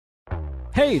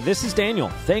Hey, this is Daniel.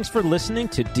 Thanks for listening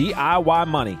to DIY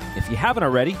Money. If you haven't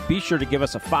already, be sure to give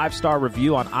us a 5-star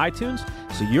review on iTunes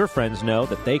so your friends know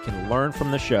that they can learn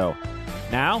from the show.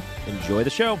 Now, enjoy the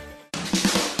show.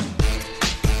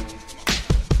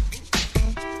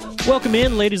 Welcome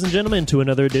in, ladies and gentlemen, to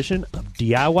another edition of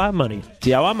DIY Money.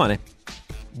 DIY Money.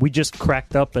 We just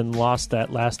cracked up and lost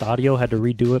that last audio. Had to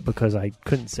redo it because I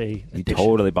couldn't say You addition.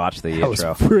 totally botched the intro.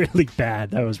 That was really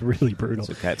bad. That was really brutal.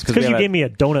 It's okay. It's because you gave me a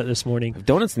donut this morning.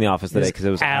 Donuts in the office today because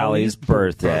it was Allie's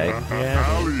birthday.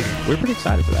 Yeah, We were pretty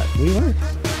excited for that. we were.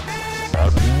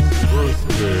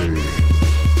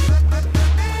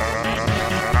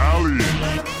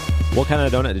 What kind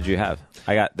of donut did you have?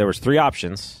 There was 3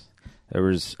 options. There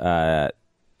was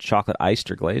chocolate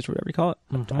iced or glazed, whatever you call it.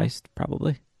 Mm-hmm. Iced,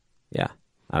 probably. Yeah,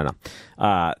 I don't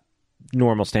know.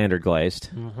 Normal, standard glazed,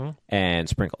 and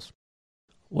sprinkles.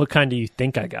 What kind do you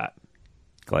think I got?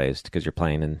 Glazed, because you're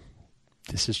plain and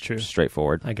This is true.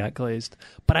 straightforward. I got glazed.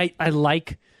 But I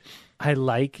like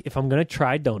if I'm going to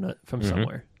try donut from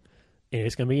somewhere, and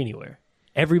it's going to be anywhere,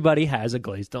 everybody has a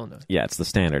glazed donut. Yeah, it's the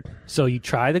standard. So you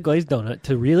try the glazed donut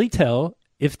to really tell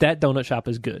if that donut shop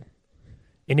is good.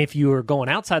 And if you are going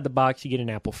outside the box, you get an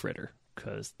apple fritter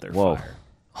because they're Whoa. fire.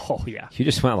 Oh, yeah. You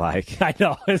just went like, I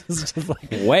know. It's just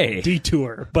like way.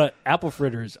 detour. But apple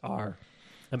fritters are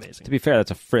amazing. To be fair,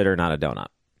 that's a fritter, not a donut.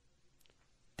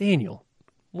 Daniel,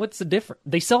 what's the difference?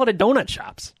 They sell it at donut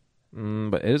shops.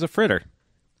 But it is a fritter.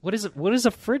 What is it? What is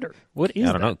a fritter? What is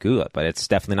I don't know, Google it, but it's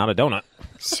definitely not a donut.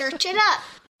 Search it up.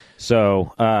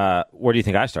 So, where do you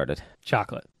think I started?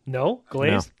 Chocolate. No?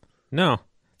 Glazed? No.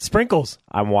 Sprinkles.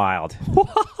 I'm wild.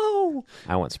 Whoa!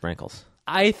 I want sprinkles.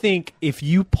 I think if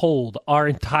you polled our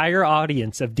entire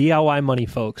audience of DIY money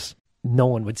folks, no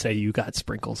one would say you got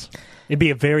sprinkles. It'd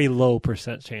be a very low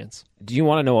 % chance. Do you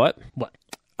want to know what? What?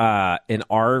 In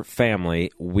our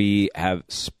family, we have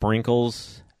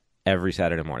sprinkles every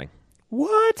Saturday morning.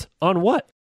 What? On what?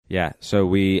 Yeah, so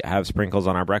we have sprinkles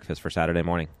on our breakfast for Saturday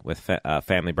morning with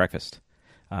family breakfast.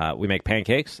 We make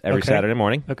pancakes every Saturday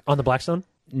morning. Okay. On the Blackstone?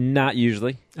 Not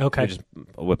usually. Okay. We just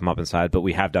whip them up inside, but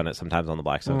we have done it sometimes on the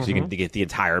Blackstone because you can get the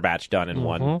entire batch done in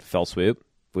one fell swoop.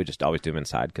 We just always do them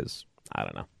inside because, I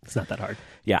don't know. It's not that hard.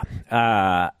 Yeah.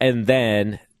 And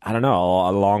then, I don't know,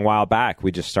 a long while back,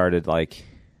 we just started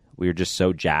we were just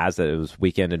so jazzed that it was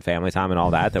weekend and family time and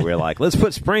all that we were like, let's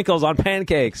put sprinkles on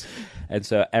pancakes. And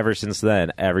so ever since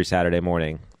then, every Saturday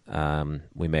morning,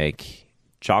 we make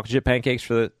chocolate chip pancakes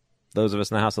for those of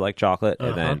us in the house that like chocolate,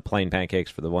 and then plain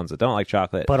pancakes for the ones that don't like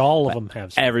chocolate. But all of them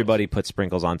have sprinkles. Everybody puts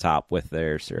sprinkles on top with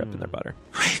their syrup and their butter.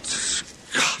 That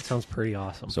sounds pretty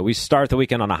awesome. So we start the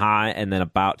weekend on a high, and then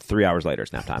about 3 hours later,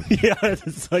 it's nap time. Yeah,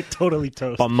 it's like totally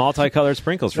toast. But multicolored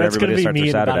sprinkles for That's everybody to start be their me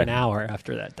in Saturday. about an hour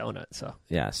after that donut. So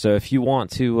Yeah, so if you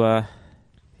want to,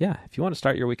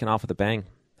 start your weekend off with a bang,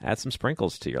 add some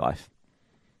sprinkles to your life.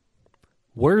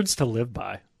 words to live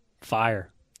by. Fire.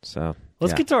 So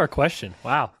Let's get to our question.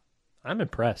 Wow. I'm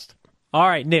impressed. All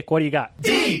right, Nick, what do you got?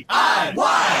 Hi,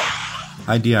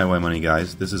 DIY Money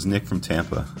guys. This is Nick from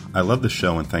Tampa. I love the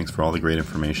show and thanks for all the great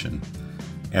information.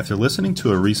 After listening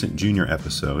to a recent Junior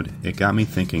episode, it got me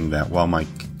thinking that while my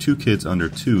 2 kids under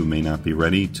 2 may not be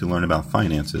ready to learn about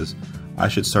finances, I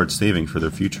should start saving for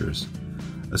their futures.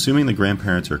 Assuming the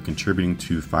grandparents are contributing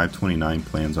to 529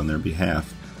 plans on their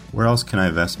behalf, where else can I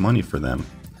invest money for them?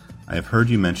 I have heard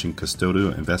you mention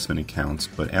custodial investment accounts,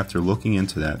 but after looking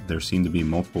into that, there seem to be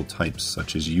multiple types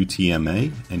such as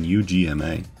UTMA and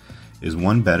UGMA. Is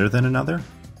one better than another?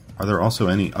 Are there also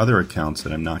any other accounts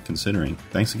that I'm not considering?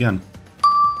 Thanks again.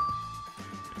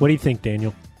 What do you think,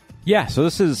 Daniel? Yeah, so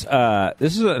this is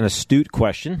an astute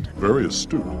question. Very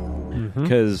astute.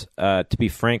 Because, to be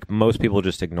frank, most people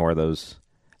just ignore those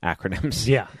acronyms.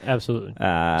 Yeah, absolutely.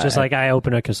 Just like I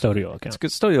open a custodial account. It's a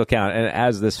custodial account, and it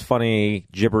has this funny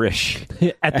gibberish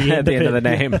At the end of the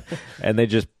name, and they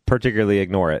just particularly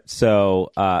ignore it.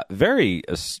 So, very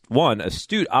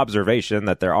astute observation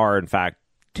that there are, in fact,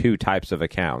 2 types of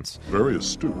accounts. Very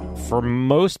astute. For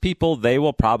most people, they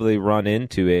will probably run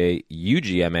into a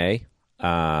UGMA,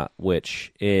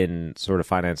 which in sort of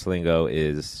finance lingo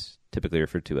is typically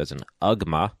referred to as an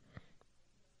UGMA.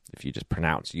 If you just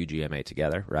pronounce UGMA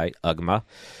together, right? UGMA.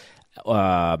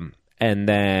 And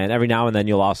then every now and then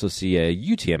you'll also see a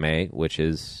UTMA, which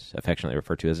is affectionately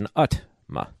referred to as an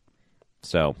UTMA.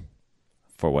 So,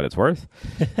 for what it's worth,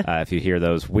 if you hear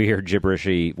those weird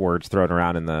gibberishy words thrown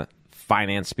around in the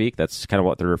finance speak, that's kind of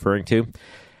what they're referring to.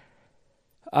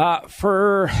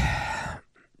 For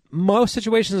most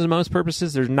situations and most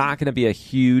purposes, there's not going to be a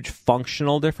huge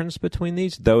functional difference between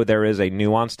these, though there is a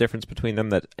nuanced difference between them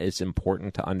that is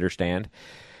important to understand.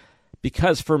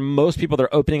 because for most people,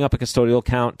 they're opening up a custodial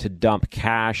account to dump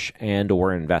cash and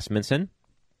or investments in.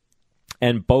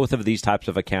 And both of these types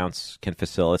of accounts can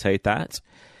facilitate that.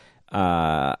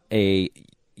 A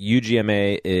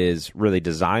UGMA is really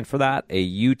designed for that. A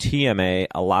UTMA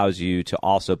allows you to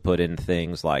also put in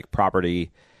things like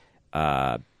property,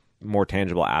 more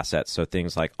tangible assets. So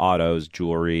things like autos,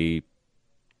 jewelry,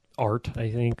 art,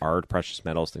 precious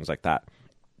metals, things like that.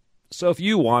 So if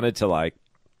you wanted to like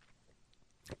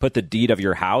put the deed of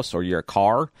your house or your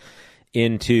car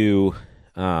into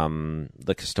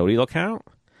the custodial account,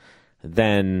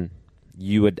 then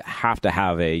you would have to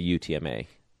have a UTMA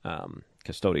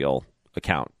custodial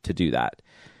account to do that.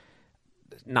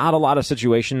 Not a lot of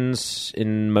situations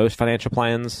in most financial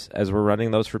plans as we're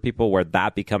running those for people where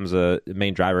that becomes a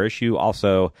main driver issue.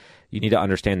 Also, you need to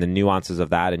understand the nuances of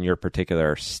that in your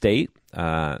particular state.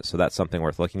 So that's something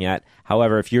worth looking at.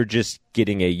 However, if you're just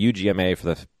getting a UGMA for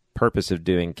the purpose of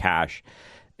doing cash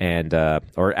and,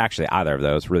 or actually either of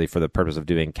those, really for the purpose of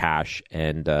doing cash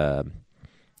and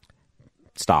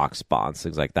stocks, bonds,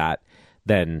 things like that,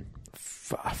 then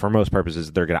for most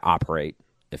purposes, they're going to operate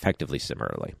effectively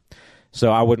similarly.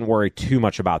 So I wouldn't worry too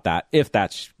much about that if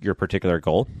that's your particular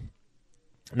goal.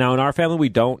 Now, in our family, we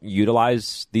don't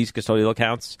utilize these custodial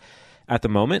accounts at the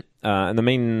moment. And the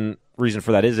main reason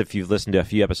for that is if you've listened to a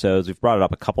few episodes, we've brought it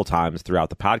up a couple times throughout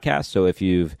the podcast. So if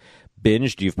you've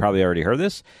binged, you've probably already heard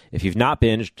this. If you've not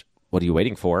binged, what are you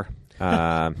waiting for?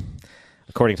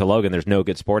 According to Logan, there's no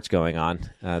good sports going on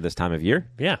this time of year.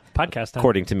 Yeah, podcast time.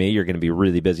 According to me, you're going to be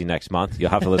really busy next month.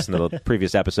 You'll have to listen to the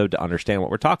previous episode to understand what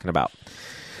we're talking about.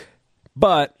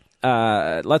 But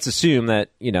let's assume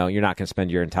that you're not going to spend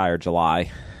your entire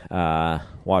July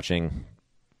watching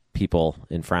people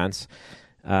in France.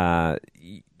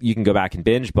 You can go back and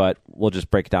binge, but we'll just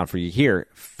break it down for you here.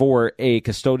 For a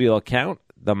custodial account,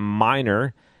 the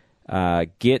minor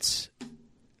gets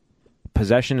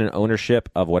possession and ownership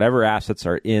of whatever assets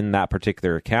are in that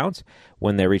particular account.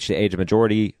 When they reach the age of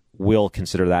majority, we'll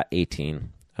consider that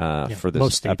 18 for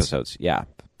this episode's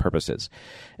purposes.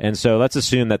 And so let's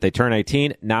assume that they turn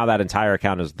 18. Now that entire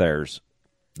account is theirs.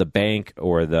 The bank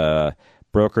or the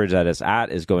brokerage that it's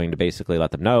at is going to basically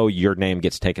let them know your name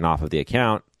gets taken off of the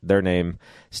account. Their name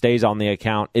stays on the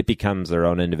account. It becomes their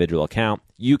own individual account.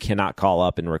 You cannot call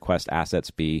up and request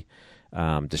assets be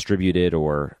distributed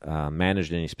or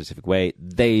managed in any specific way.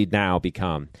 They now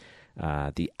become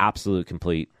the absolute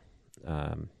complete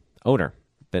owner,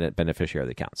 beneficiary of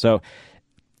the account. So,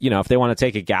 if they want to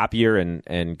take a gap year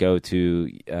and go to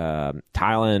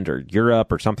Thailand or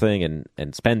Europe or something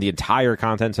and spend the entire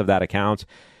contents of that account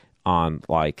on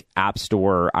like App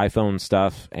Store, iPhone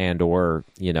stuff, and or,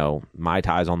 Mai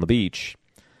Tais on the beach,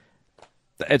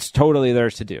 it's totally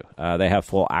theirs to do. They have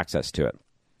full access to it.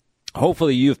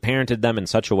 Hopefully you've parented them in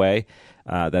such a way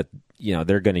that,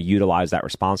 they're going to utilize that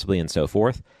responsibly and so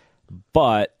forth.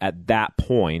 But at that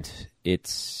point,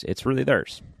 it's really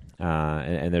theirs.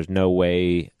 And there's no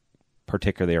way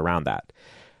particularly around that.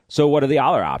 So what are the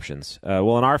other options?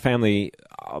 Well, in our family,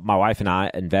 my wife and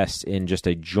I invest in just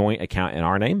a joint account in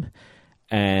our name.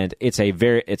 And it's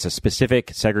a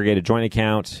specific segregated joint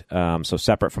account, so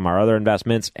separate from our other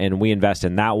investments. And we invest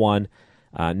in that one,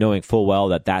 knowing full well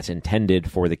that that's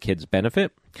intended for the kids'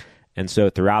 benefit. And so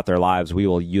throughout their lives, we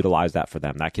will utilize that for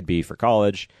them. That could be for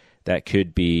college. That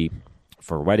could be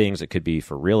for weddings. It could be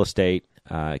for real estate.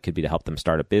 It could be to help them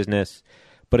start a business.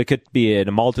 But it could be in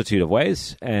a multitude of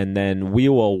ways. And then we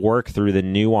will work through the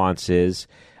nuances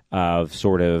of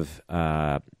sort of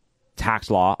tax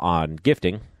law on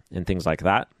gifting and things like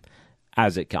that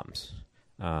as it comes.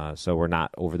 So we're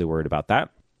not overly worried about that.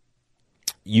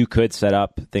 You could set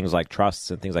up things like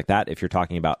trusts and things like that if you're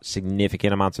talking about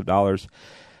significant amounts of dollars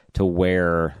to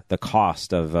where the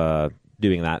cost of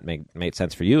doing that made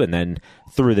sense for you. And then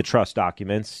through the trust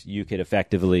documents, you could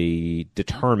effectively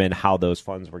determine how those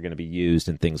funds were going to be used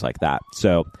and things like that.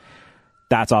 So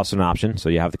that's also an option. So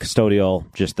you have the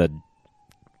custodial, just the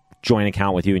joint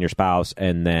account with you and your spouse,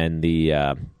 and then the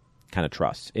kind of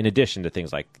trust, in addition to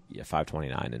things like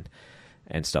 529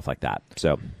 and stuff like that.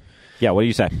 So yeah, what do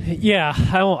you say? Yeah,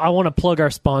 I want to plug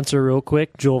our sponsor real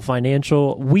quick, Joel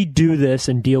Financial. We do this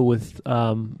and deal with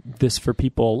this for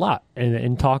people a lot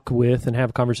and talk with and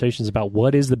have conversations about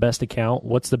what is the best account,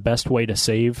 what's the best way to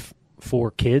save for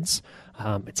kids.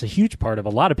 It's a huge part of a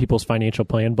lot of people's financial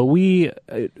plan, but we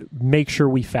make sure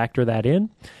we factor that in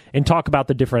and talk about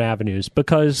the different avenues,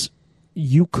 because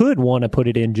you could want to put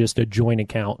it in just a joint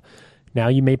account. Now,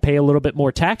 you may pay a little bit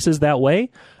more taxes that way,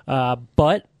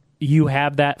 but you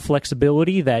have that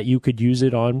flexibility that you could use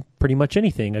it on pretty much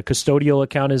anything. A custodial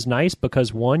account is nice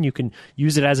because, one, you can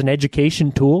use it as an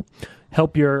education tool.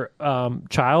 help your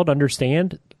child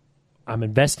understand, I'm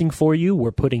investing for you.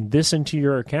 We're putting this into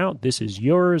your account. This is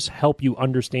yours. Help you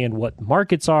understand what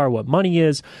markets are, what money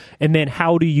is, and then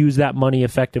how to use that money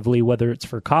effectively, whether it's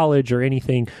for college or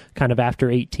anything kind of after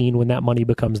 18 when that money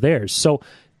becomes theirs. So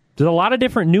there's a lot of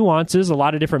different nuances, a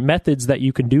lot of different methods that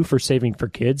you can do for saving for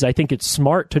kids. I think it's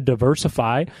smart to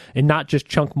diversify and not just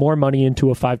chunk more money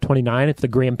into a 529 if the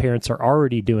grandparents are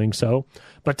already doing so,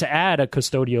 but to add a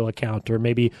custodial account or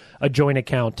maybe a joint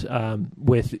account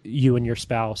with you and your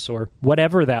spouse or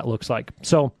whatever that looks like.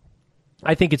 So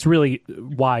I think it's really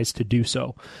wise to do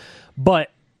so.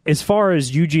 But as far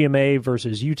as UGMA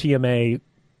versus UTMA,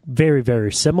 very,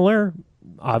 very similar.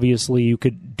 Obviously, you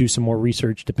could do some more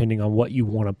research depending on what you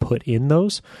want to put in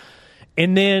those.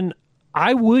 And then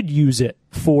I would use it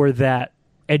for that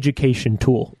education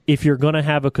tool. If you're going to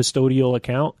have a custodial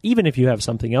account, even if you have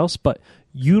something else, but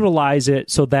utilize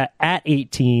it so that at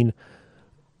 18,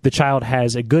 the child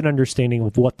has a good understanding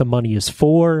of what the money is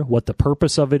for, what the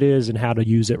purpose of it is, and how to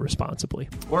use it responsibly.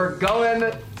 We're going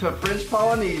to French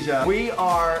Polynesia. We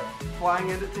are flying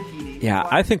into Tahiti. Yeah,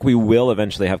 I think we will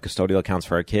eventually have custodial accounts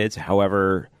for our kids.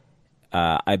 However,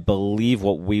 I believe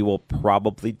what we will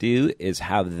probably do is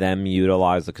have them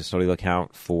utilize the custodial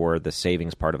account for the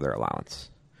savings part of their allowance.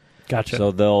 Gotcha.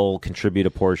 So they'll contribute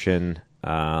a portion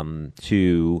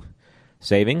to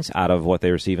savings out of what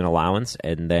they receive in allowance,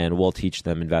 and then we'll teach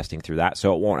them investing through that.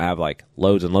 So it won't have like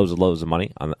loads and loads and loads of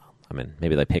money.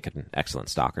 Maybe they pick an excellent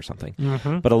stock or something.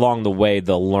 Mm-hmm. But along the way,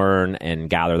 they'll learn and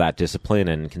gather that discipline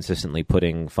and consistently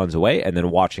putting funds away and then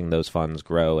watching those funds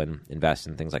grow and invest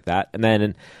in things like that. And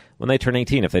then when they turn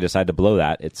 18, if they decide to blow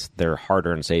that, it's their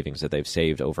hard-earned savings that they've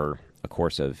saved over a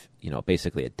course of,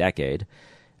 basically a decade.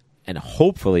 And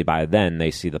hopefully by then they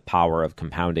see the power of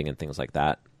compounding and things like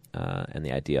that. And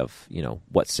the idea of,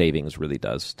 what savings really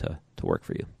does to work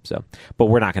for you. So, but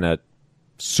we're not going to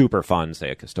super fund, say,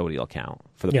 a custodial account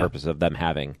for the purpose of them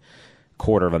having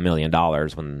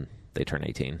 $250,000 when they turn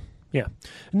 18. Yeah.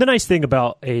 And the nice thing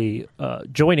about a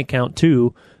joint account,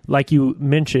 too, like you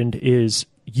mentioned, is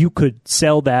you could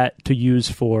sell that to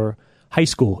use for high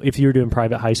school if you're doing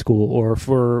private high school or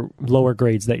for lower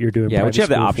grades that you're doing private school. Yeah, which you have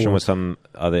the option with some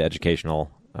of the educational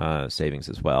savings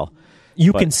as well.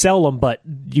 You can sell them, but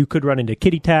you could run into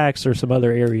kiddie tax or some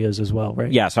other areas as well, right?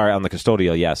 Yeah, sorry, on the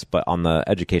custodial, yes, but on the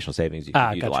educational savings, you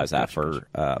can utilize that for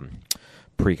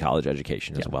pre-college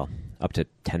education as well, up to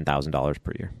 $10,000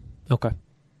 per year. Okay.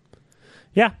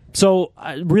 Yeah, so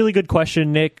really good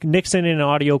question, Nick. Nick sent in an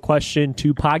audio question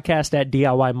to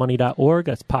podcast@DIYmoney.org.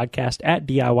 That's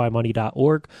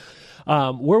podcast@DIYmoney.org.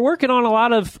 We're working on a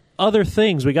lot of other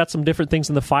things. We got some different things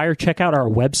in the fire. Check out our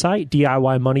website,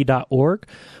 DIYmoney.org.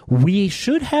 We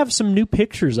should have some new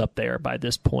pictures up there by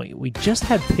this point. We just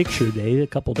had picture day a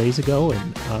couple days ago,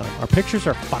 and our pictures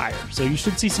are fire. So you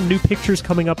should see some new pictures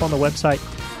coming up on the website.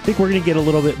 I think we're going to get a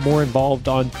little bit more involved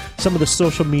on some of the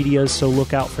social medias, so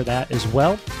look out for that as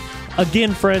well.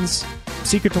 Again, friends,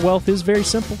 secret to wealth is very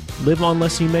simple. Live on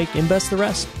less you make, invest the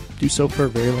rest. Do so for a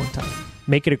very long time.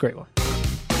 Make it a great one.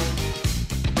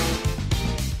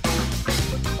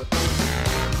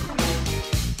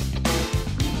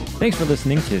 Thanks for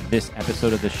listening to this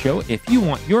episode of the show. If you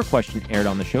want your question aired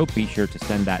on the show, be sure to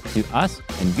send that to us,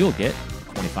 and you'll get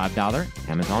a $25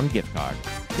 Amazon gift card.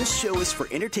 This show is for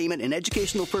entertainment and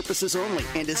educational purposes only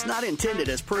and is not intended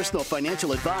as personal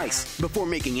financial advice. Before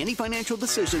making any financial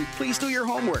decision, please do your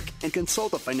homework and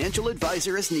consult a financial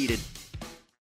advisor as needed.